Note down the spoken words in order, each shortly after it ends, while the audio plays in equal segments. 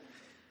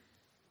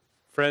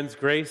Friends,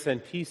 grace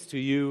and peace to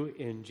you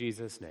in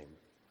Jesus' name.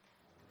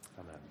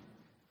 Amen.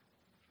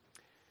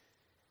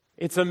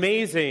 It's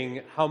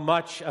amazing how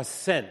much a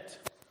scent,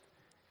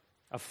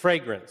 a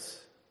fragrance,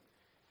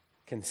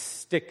 can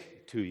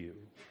stick to you.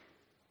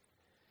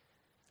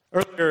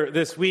 Earlier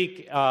this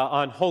week,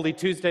 on Holy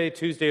Tuesday,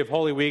 Tuesday of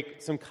Holy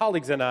Week, some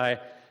colleagues and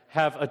I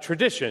have a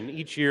tradition.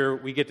 Each year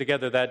we get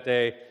together that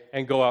day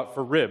and go out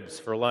for ribs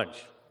for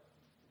lunch.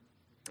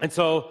 And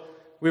so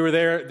we were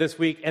there this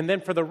week, and then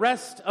for the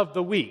rest of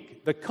the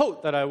week, the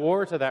coat that I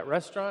wore to that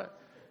restaurant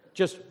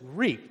just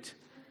reeked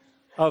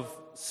of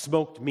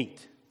smoked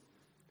meat.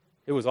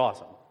 It was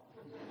awesome.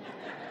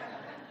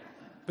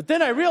 But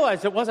then I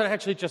realized it wasn't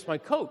actually just my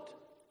coat.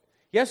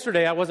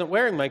 Yesterday I wasn't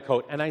wearing my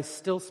coat, and I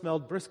still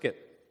smelled brisket.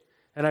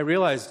 And I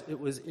realized it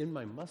was in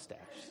my mustache.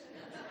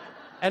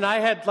 And I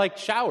had,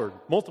 showered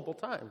multiple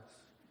times.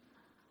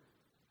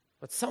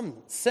 But some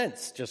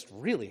scents just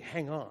really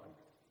hang on.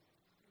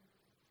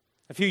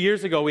 A few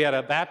years ago, we had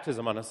a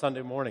baptism on a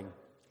Sunday morning.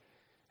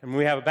 And when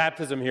we have a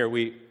baptism here,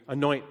 we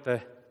anoint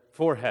the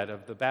forehead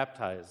of the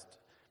baptized,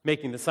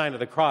 making the sign of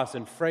the cross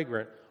in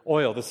fragrant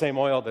oil, the same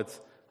oil that's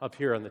up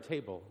here on the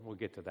table. We'll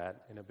get to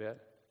that in a bit.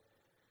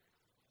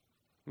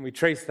 And we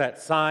trace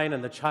that sign,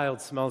 and the child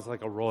smells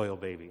like a royal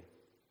baby.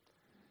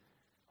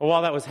 Well,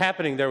 while that was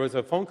happening, there was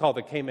a phone call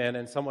that came in,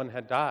 and someone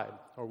had died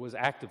or was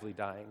actively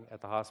dying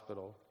at the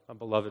hospital, a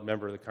beloved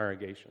member of the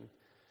congregation.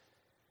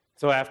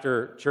 So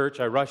after church,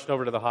 I rushed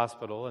over to the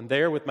hospital, and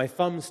there, with my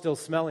thumb still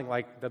smelling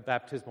like the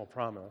baptismal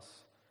promise,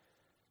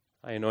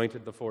 I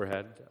anointed the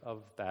forehead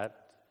of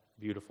that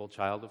beautiful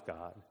child of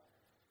God.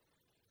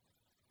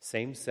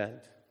 Same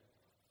scent,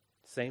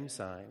 same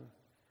sign,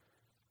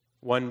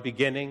 one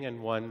beginning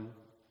and one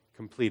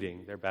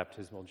completing their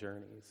baptismal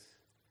journeys.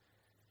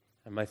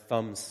 And my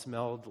thumb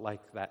smelled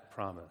like that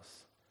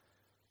promise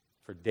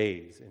for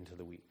days into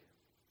the week.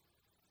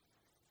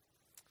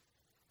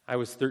 I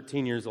was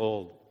 13 years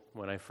old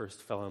when I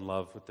first fell in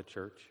love with the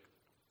church.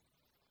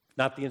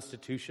 Not the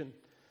institution,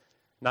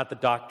 not the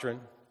doctrine,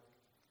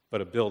 but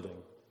a building.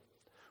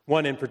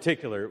 One in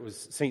particular, it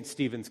was St.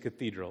 Stephen's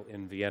Cathedral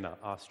in Vienna,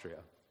 Austria.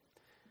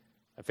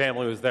 My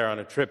family was there on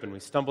a trip, and we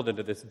stumbled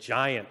into this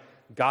giant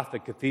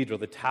Gothic cathedral,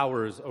 the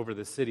towers over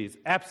the cities,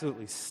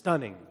 absolutely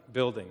stunning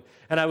building.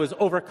 And I was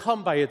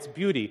overcome by its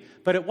beauty,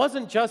 but it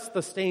wasn't just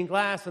the stained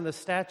glass and the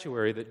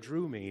statuary that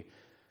drew me.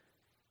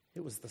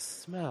 It was the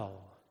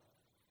smell.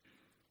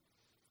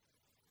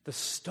 The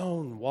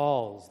stone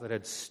walls that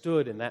had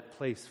stood in that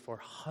place for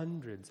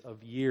hundreds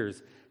of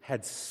years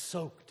had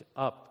soaked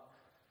up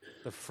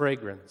the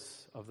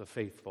fragrance of the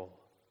faithful.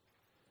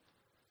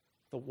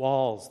 The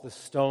walls, the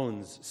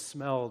stones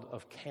smelled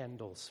of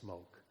candle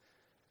smoke.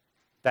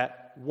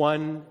 That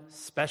one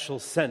special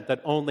scent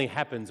that only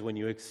happens when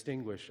you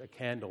extinguish a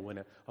candle,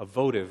 when a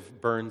votive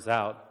burns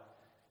out.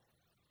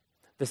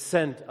 The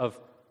scent of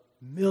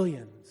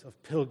millions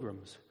of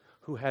pilgrims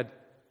who had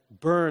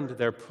burned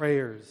their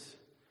prayers,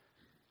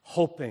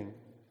 hoping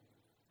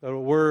that a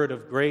word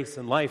of grace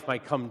and life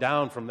might come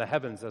down from the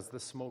heavens as the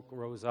smoke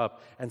rose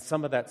up. And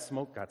some of that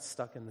smoke got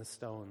stuck in the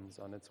stones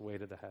on its way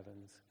to the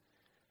heavens.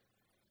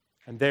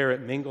 And there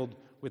it mingled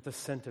with the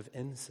scent of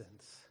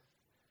incense.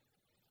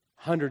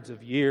 Hundreds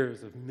of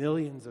years of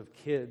millions of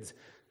kids,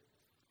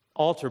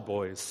 altar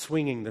boys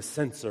swinging the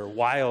censer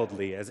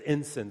wildly as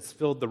incense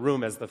filled the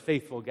room as the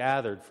faithful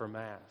gathered for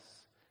Mass.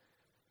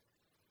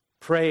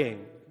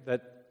 Praying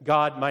that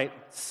God might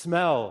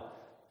smell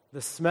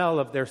the smell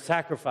of their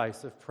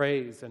sacrifice of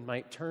praise and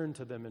might turn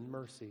to them in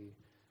mercy.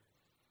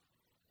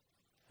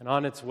 And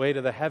on its way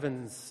to the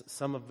heavens,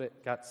 some of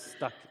it got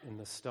stuck in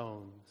the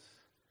stones.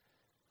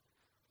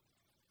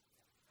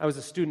 I was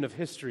a student of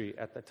history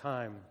at the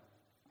time.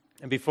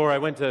 And before I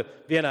went to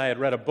Vienna, I had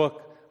read a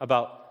book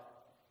about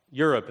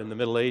Europe in the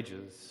Middle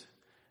Ages.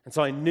 And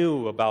so I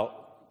knew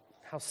about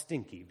how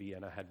stinky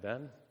Vienna had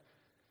been.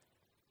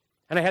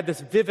 And I had this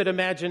vivid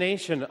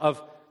imagination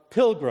of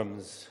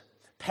pilgrims,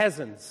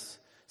 peasants,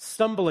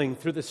 stumbling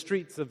through the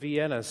streets of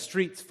Vienna,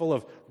 streets full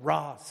of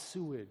raw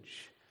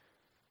sewage,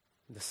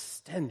 the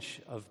stench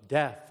of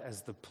death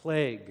as the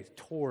plague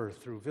tore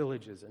through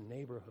villages and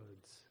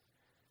neighborhoods.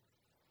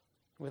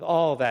 With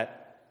all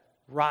that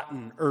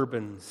rotten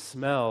urban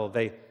smell,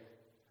 they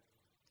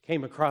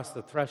came across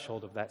the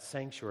threshold of that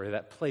sanctuary,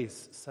 that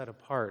place set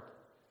apart.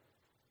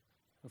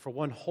 And for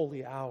one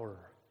holy hour,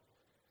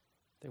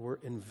 they were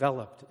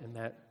enveloped in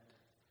that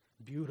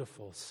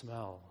beautiful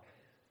smell,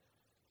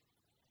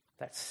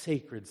 that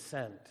sacred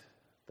scent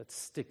that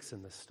sticks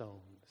in the stones.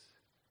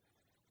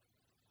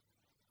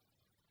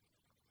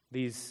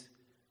 These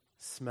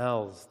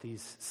smells,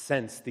 these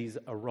scents, these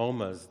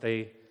aromas,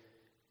 they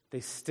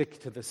stick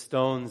to the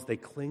stones, they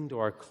cling to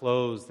our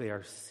clothes, they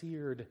are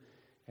seared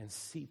and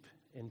seep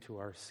into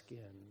our skin.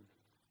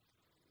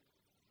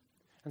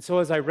 And so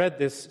as I read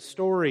this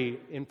story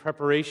in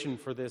preparation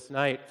for this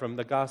night from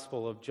the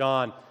Gospel of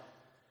John,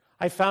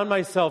 I found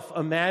myself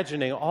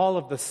imagining all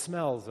of the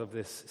smells of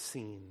this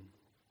scene.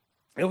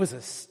 It was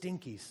a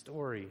stinky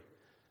story.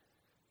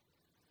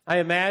 I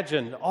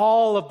imagined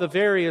all of the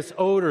various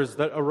odors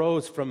that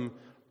arose from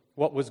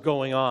what was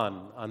going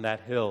on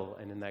that hill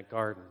and in that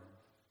garden.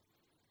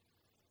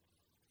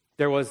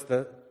 There was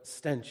the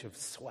stench of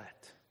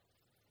sweat,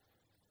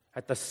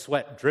 at the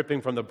sweat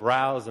dripping from the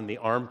brows and the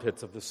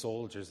armpits of the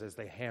soldiers as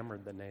they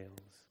hammered the nails,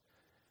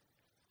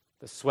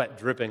 the sweat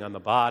dripping on the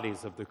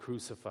bodies of the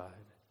crucified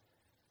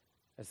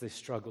as they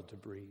struggled to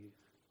breathe.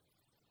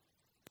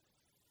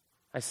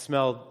 I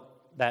smelled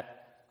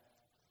that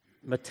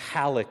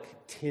metallic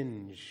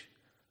tinge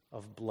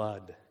of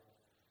blood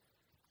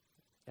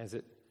as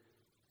it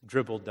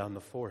dribbled down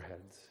the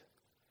foreheads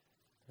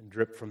and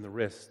dripped from the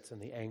wrists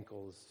and the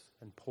ankles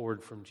and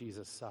poured from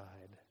Jesus' side.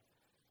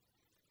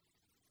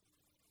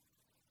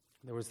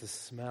 There was the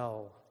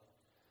smell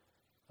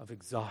of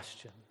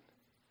exhaustion,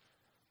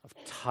 of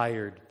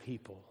tired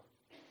people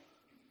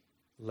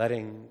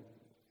letting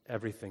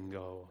everything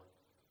go.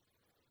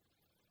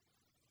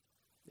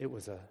 It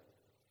was a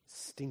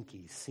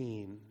stinky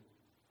scene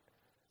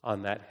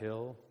on that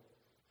hill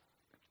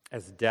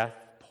as death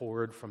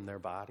poured from their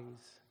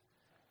bodies.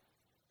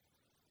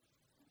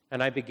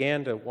 And I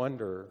began to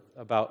wonder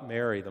about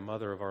Mary, the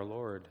mother of our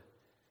Lord,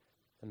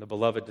 and the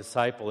beloved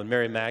disciple, and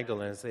Mary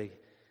Magdalene as they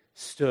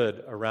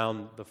stood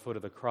around the foot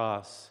of the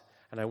cross.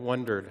 And I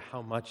wondered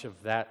how much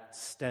of that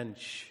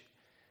stench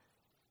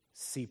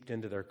seeped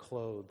into their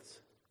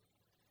clothes,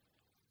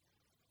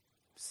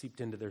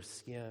 seeped into their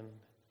skin,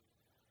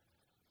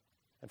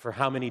 and for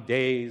how many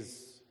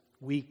days,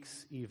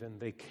 weeks even,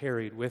 they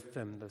carried with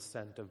them the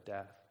scent of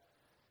death,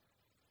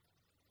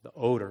 the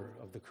odor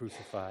of the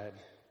crucified.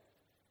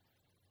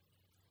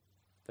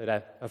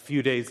 That a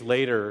few days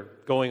later,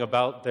 going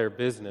about their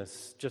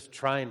business, just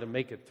trying to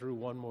make it through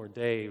one more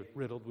day,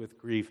 riddled with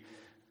grief,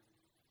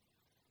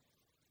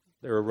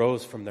 there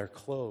arose from their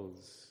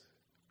clothes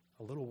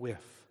a little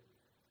whiff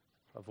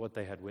of what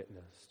they had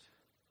witnessed.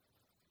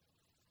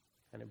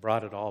 And it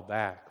brought it all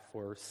back,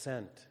 for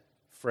scent,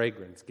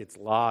 fragrance gets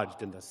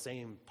lodged in the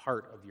same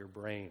part of your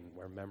brain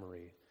where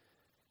memory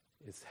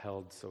is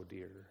held so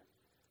dear.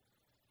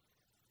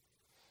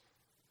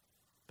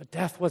 But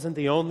death wasn't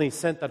the only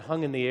scent that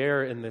hung in the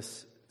air in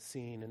this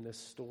scene, in this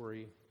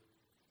story.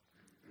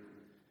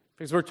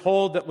 Because we're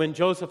told that when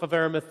Joseph of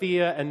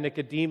Arimathea and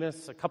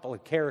Nicodemus, a couple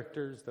of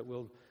characters that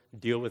we'll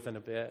deal with in a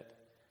bit,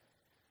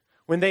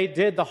 when they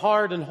did the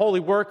hard and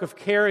holy work of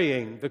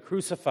carrying the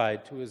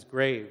crucified to his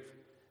grave,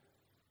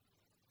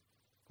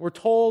 we're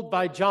told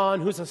by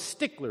John, who's a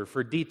stickler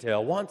for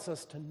detail, wants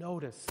us to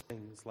notice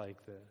things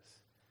like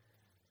this,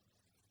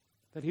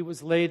 that he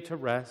was laid to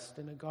rest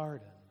in a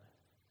garden.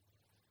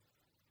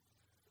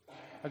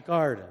 A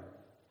garden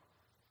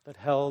that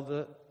held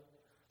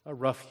a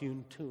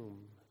rough-hewn tomb.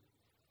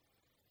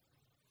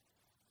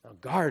 Now,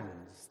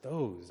 gardens,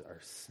 those are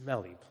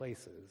smelly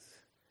places.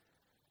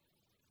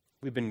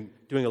 We've been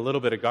doing a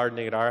little bit of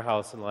gardening at our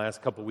house in the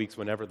last couple of weeks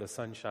whenever the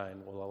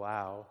sunshine will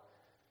allow.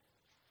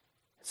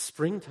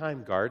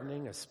 Springtime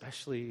gardening,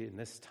 especially in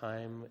this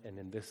time and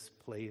in this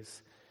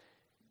place,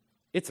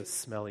 it's a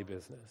smelly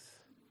business.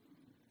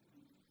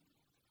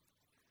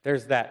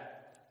 There's that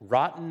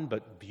rotten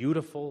but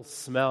beautiful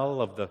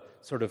smell of the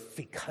sort of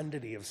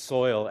fecundity of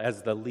soil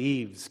as the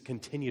leaves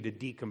continue to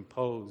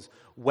decompose,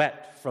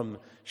 wet from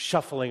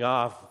shuffling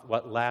off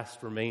what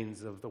last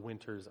remains of the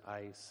winter's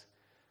ice.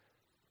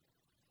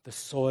 The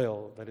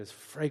soil that is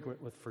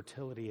fragrant with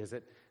fertility as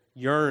it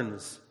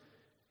yearns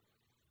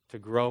to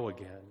grow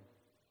again,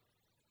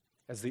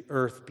 as the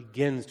earth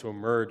begins to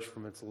emerge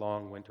from its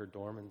long winter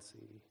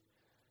dormancy.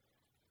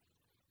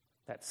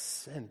 That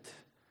scent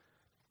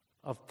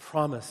of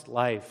promised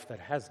life that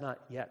has not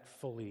yet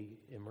fully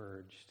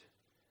emerged.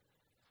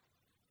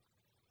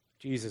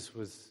 Jesus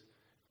was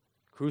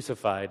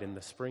crucified in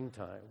the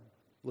springtime,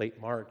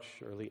 late March,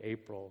 early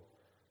April,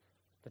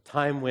 the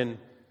time when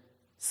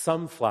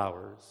some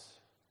flowers,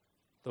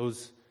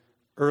 those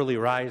early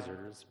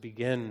risers,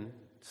 begin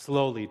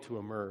slowly to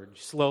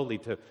emerge, slowly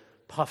to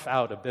puff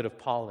out a bit of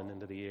pollen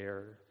into the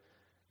air,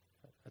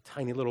 a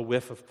tiny little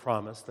whiff of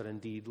promise that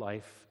indeed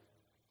life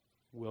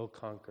will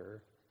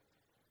conquer.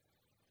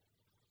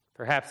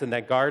 Perhaps in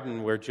that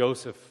garden where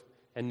Joseph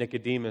and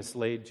Nicodemus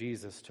laid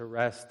Jesus to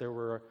rest, there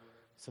were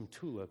some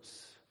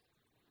tulips,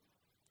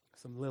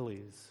 some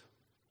lilies,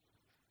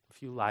 a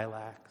few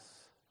lilacs,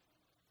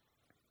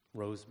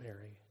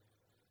 rosemary.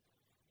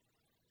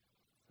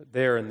 But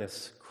there in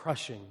this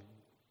crushing,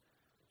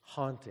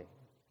 haunting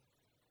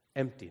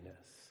emptiness,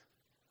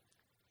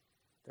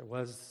 there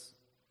was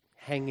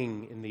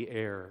hanging in the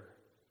air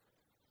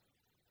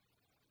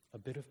a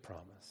bit of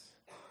promise,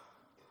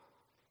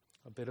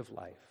 a bit of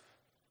life.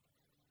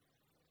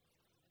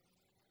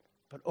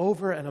 But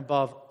over and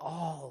above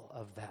all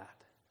of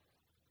that,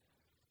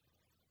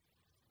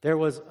 there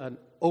was an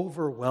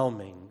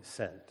overwhelming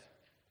scent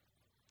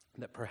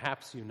that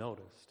perhaps you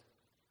noticed.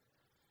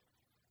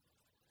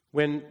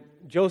 When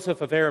Joseph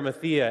of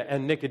Arimathea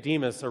and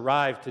Nicodemus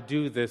arrived to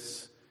do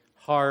this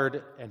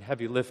hard and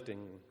heavy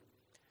lifting,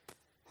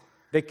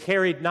 they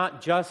carried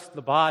not just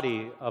the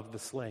body of the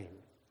slain,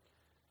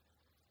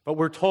 but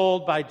we're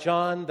told by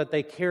John that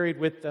they carried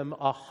with them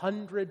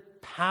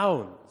 100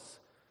 pounds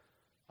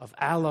of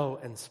aloe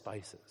and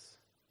spices.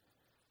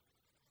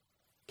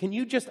 Can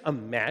you just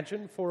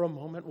imagine for a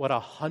moment what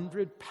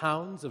 100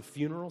 pounds of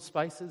funeral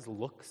spices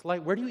looks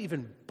like? Where do you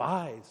even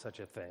buy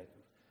such a thing?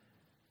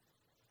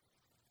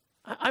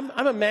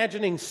 I'm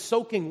imagining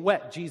soaking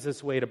wet.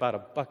 Jesus weighed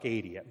about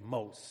 $1.80 at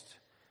most.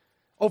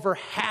 Over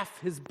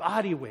half his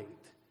body weight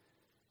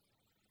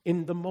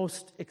in the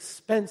most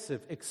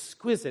expensive,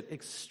 exquisite,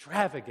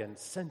 extravagant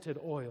scented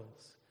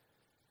oils,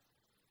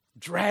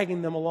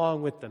 dragging them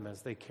along with them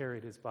as they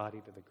carried his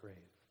body to the grave.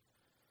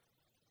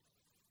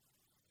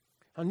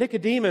 Now,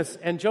 Nicodemus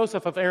and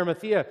Joseph of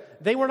Arimathea,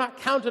 they were not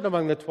counted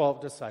among the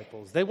 12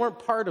 disciples. They weren't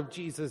part of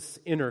Jesus'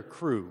 inner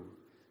crew.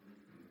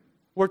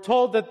 We're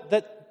told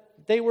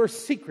that they were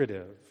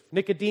secretive.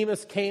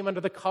 Nicodemus came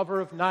under the cover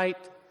of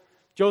night.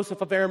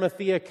 Joseph of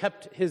Arimathea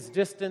kept his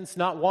distance,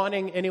 not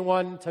wanting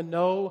anyone to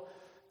know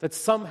that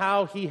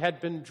somehow he had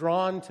been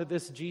drawn to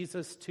this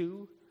Jesus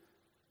too.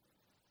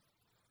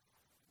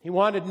 He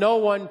wanted no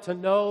one to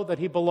know that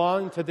he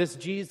belonged to this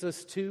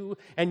Jesus too.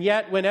 And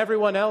yet, when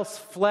everyone else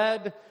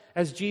fled,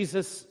 as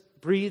Jesus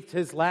breathed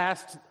his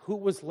last, who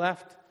was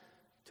left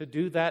to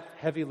do that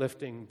heavy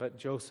lifting but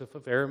Joseph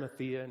of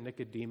Arimathea and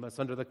Nicodemus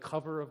under the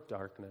cover of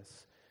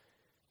darkness,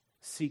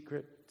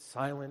 secret,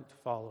 silent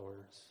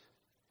followers?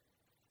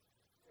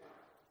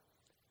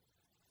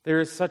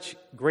 There is such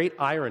great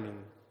irony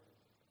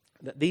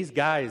that these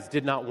guys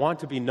did not want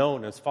to be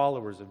known as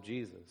followers of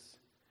Jesus.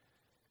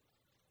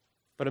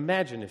 But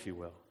imagine, if you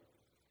will,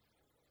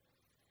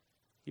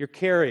 you're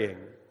carrying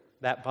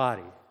that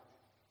body,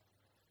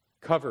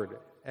 covered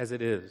as it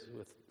is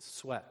with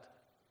sweat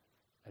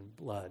and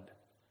blood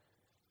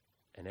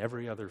and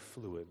every other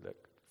fluid that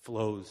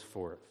flows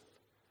forth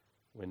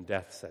when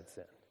death sets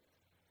in.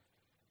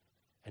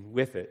 And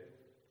with it,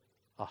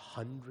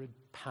 100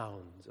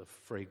 pounds of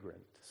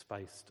fragrant,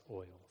 spiced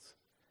oils.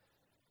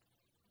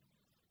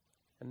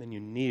 And then you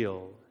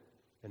kneel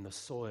in the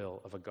soil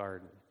of a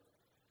garden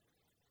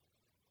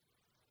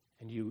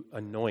and you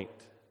anoint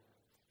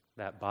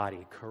that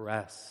body,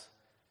 caress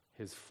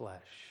his flesh,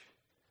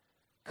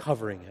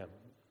 covering him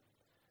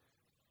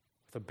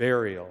with a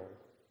burial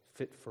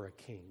fit for a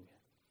king.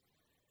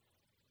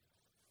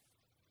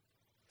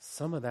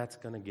 Some of that's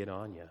going to get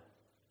on you.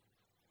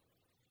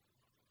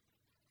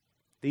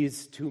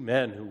 These two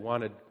men who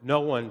wanted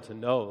no one to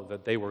know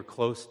that they were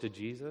close to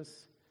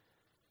Jesus,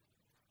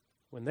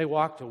 when they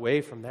walked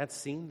away from that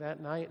scene that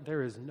night,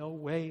 there is no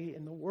way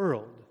in the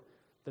world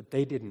that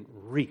they didn't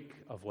reek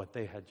of what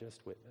they had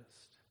just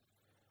witnessed.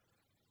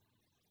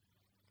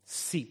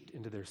 Seeped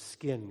into their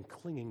skin,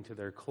 clinging to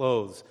their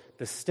clothes,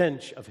 the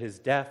stench of his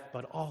death,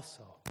 but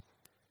also,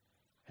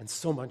 and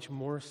so much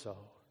more so,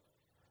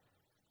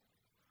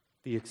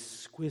 the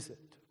exquisite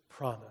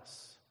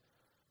promise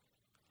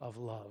of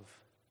love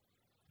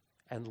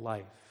and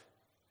life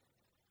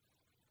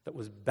that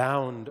was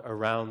bound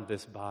around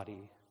this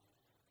body,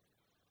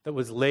 that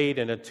was laid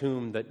in a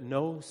tomb that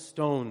no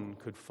stone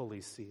could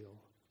fully seal.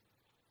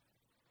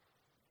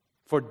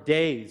 For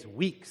days,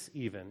 weeks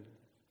even,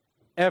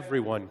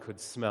 everyone could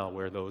smell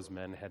where those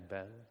men had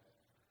been.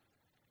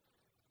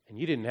 And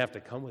you didn't have to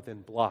come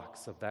within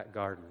blocks of that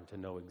garden to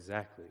know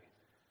exactly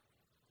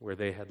where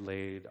they had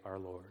laid our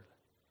Lord.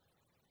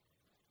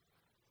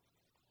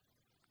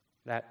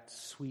 That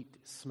sweet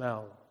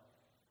smell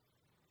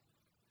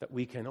that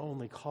we can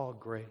only call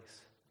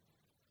grace,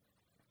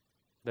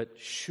 that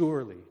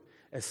surely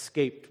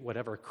escaped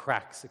whatever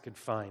cracks it could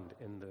find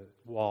in the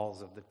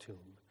walls of the tomb,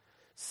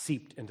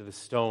 seeped into the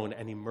stone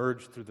and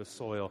emerged through the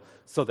soil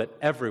so that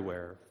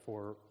everywhere,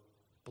 for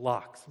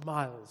blocks,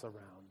 miles around,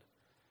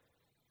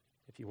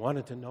 if you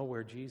wanted to know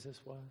where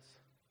Jesus was,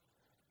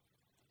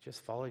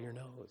 just follow your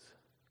nose.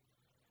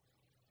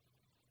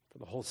 For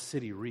the whole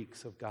city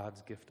reeks of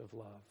God's gift of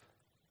love.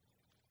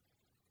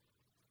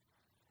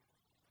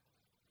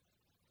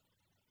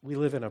 We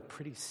live in a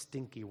pretty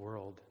stinky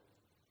world,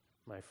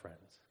 my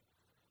friends.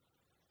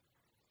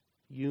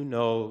 You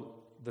know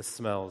the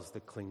smells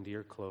that cling to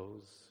your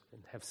clothes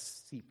and have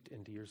seeped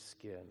into your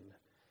skin,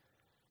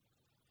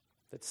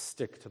 that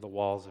stick to the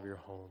walls of your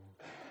home.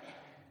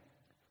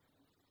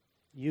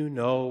 You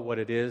know what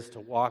it is to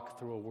walk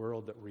through a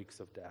world that reeks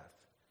of death,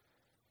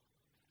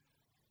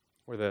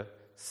 where the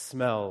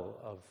smell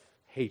of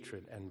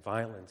hatred and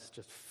violence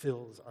just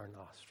fills our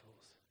nostrils.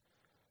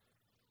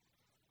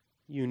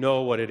 You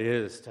know what it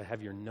is to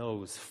have your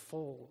nose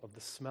full of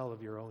the smell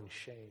of your own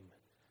shame.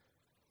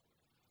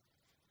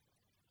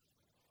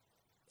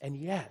 And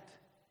yet,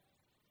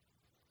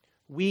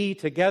 we,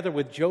 together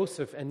with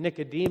Joseph and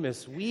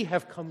Nicodemus, we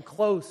have come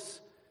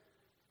close,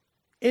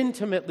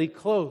 intimately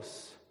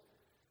close,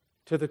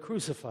 to the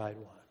crucified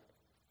one.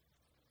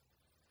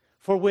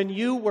 For when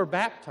you were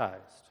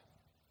baptized,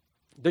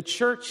 the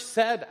church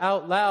said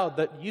out loud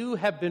that you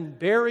have been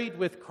buried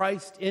with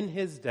Christ in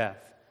his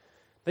death,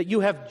 that you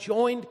have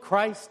joined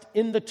Christ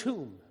in the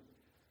tomb,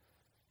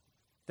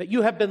 that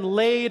you have been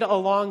laid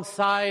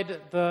alongside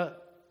the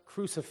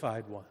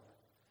crucified one,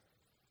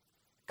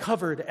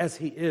 covered as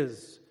he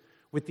is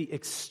with the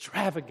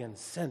extravagant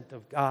scent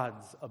of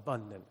God's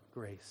abundant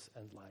grace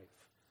and life.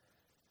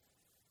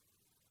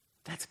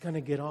 That's going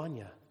to get on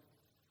you.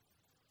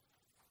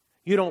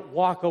 You don't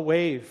walk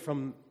away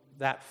from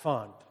that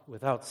font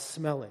without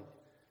smelling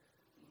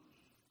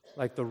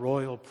like the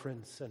royal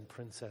prince and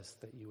princess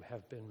that you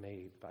have been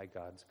made by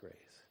God's grace.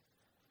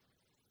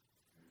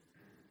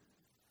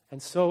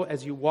 And so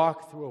as you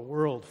walk through a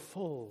world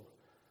full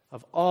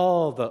of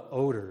all the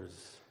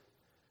odors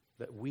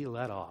that we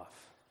let off,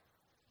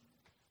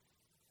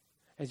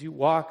 as you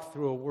walk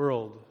through a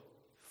world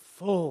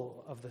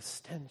full of the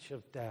stench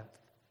of death,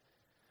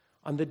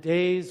 on the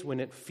days when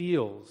it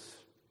feels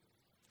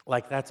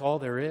like that's all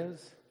there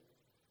is,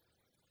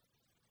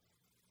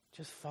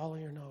 just follow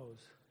your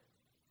nose.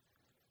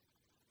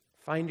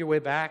 Find your way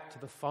back to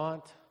the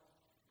font.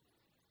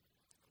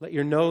 Let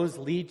your nose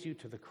lead you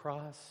to the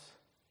cross.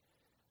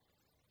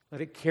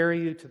 Let it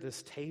carry you to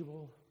this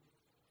table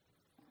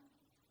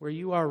where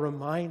you are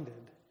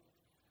reminded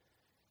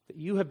that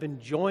you have been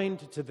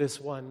joined to this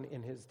one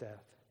in his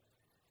death.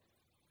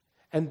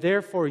 And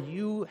therefore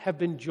you have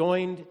been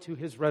joined to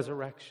his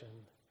resurrection.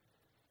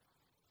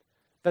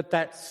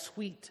 That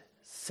sweet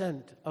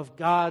scent of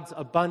God's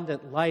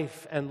abundant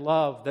life and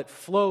love that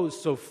flows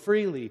so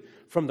freely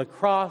from the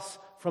cross,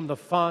 from the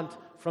font,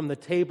 from the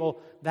table,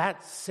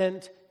 that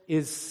scent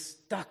is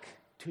stuck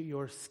to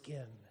your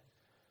skin.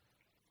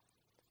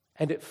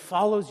 And it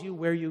follows you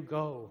where you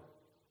go.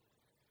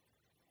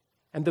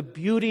 And the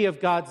beauty of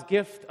God's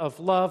gift of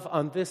love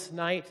on this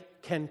night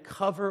can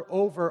cover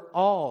over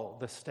all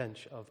the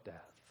stench of death.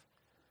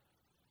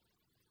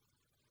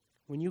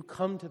 When you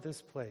come to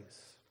this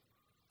place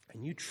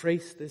and you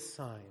trace this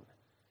sign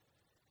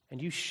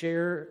and you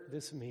share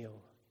this meal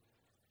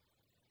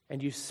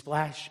and you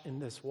splash in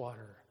this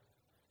water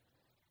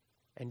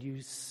and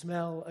you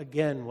smell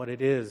again what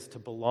it is to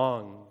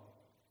belong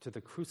to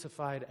the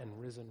crucified and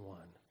risen one,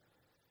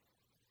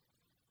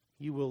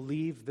 you will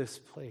leave this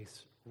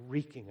place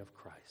reeking of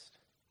Christ.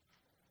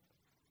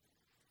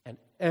 And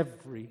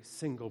every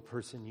single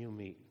person you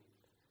meet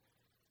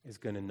is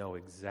going to know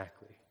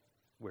exactly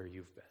where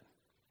you've been.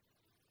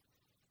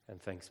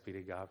 And thanks be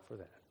to God for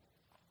that.